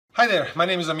Hi there, my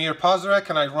name is Amir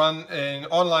and I run an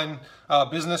online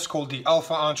business called the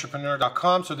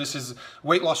alphaentrepreneur.com. So this is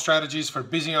weight loss strategies for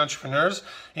busy entrepreneurs.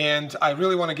 And I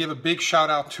really want to give a big shout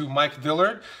out to Mike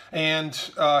Dillard and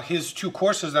his two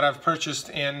courses that I've purchased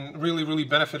and really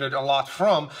benefited a lot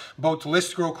from, both the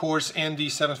List Grow course and the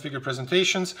 7-figure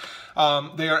presentations.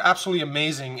 They are absolutely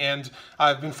amazing, and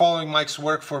I've been following Mike's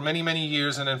work for many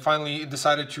years, and then finally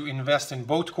decided to invest in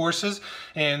both courses.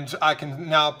 And I can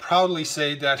now proudly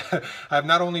say that I've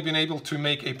not only been able to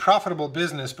make a profitable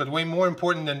business, but way more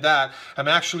important than that, I'm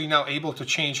actually now able to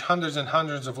change hundreds and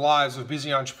hundreds of lives of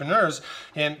busy entrepreneurs.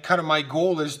 And kind of my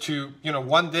goal is to,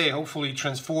 one day hopefully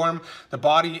transform the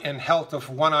body and health of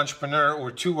one entrepreneur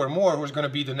or two or more who's going to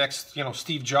be the next,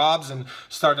 Steve Jobs and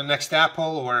start the next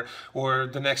Apple or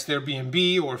the next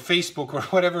Airbnb or Facebook or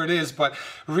whatever it is. But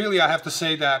really, I have to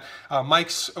say that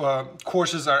Mike's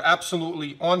courses are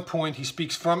absolutely on point. He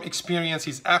speaks from experience.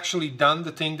 He's actually done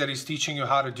the thing that he's teaching you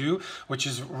how to do, which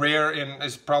is rare, and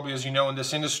is probably, as you know, in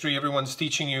this industry, everyone's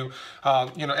teaching you,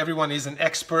 everyone is an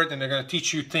expert, and they're going to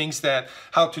teach you things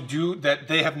how to do that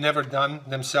they have never done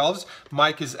themselves.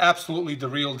 Mike is absolutely the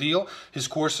real deal. His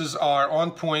courses are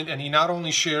on point, and he not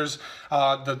only shares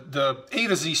the A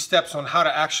to Z steps on how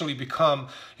to actually become,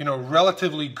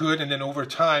 relatively good, and then over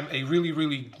time a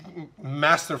really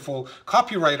masterful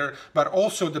copywriter, but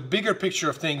also the bigger picture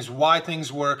of things, why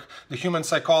things work, the human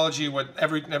psychology, what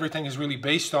everything is really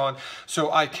based on.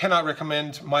 So I cannot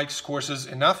recommend Mike's courses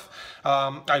enough.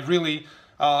 I really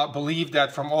believe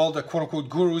that from all the quote-unquote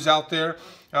gurus out there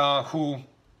who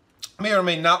may or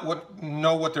may not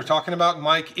know what they're talking about,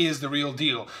 Mike is the real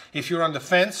deal. If you're on the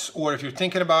fence, or if you're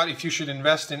thinking about if you should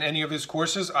invest in any of his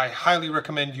courses, I highly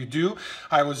recommend you do.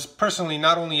 I was personally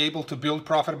not only able to build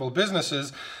profitable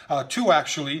businesses, two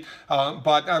actually,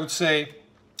 but I would say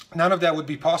none of that would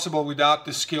be possible without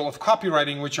the skill of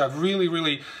copywriting, which I've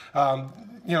really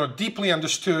deeply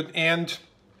understood and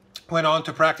went on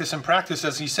to practice and practice.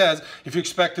 As he says, if you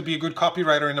expect to be a good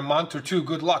copywriter in a month or two,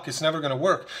 good luck, it's never going to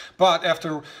work. But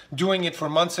after doing it for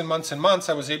months and months and months,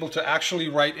 I was able to actually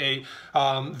write a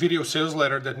video sales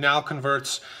letter that now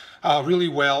converts really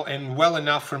well, and well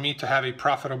enough for me to have a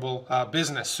profitable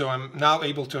business. So I'm now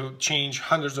able to change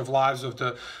hundreds of lives of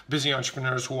the busy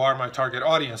entrepreneurs who are my target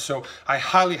audience. So I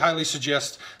highly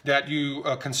suggest that you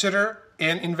consider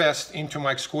and invest into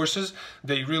Mike's courses.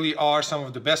 They really are some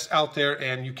of the best out there,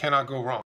 and you cannot go wrong.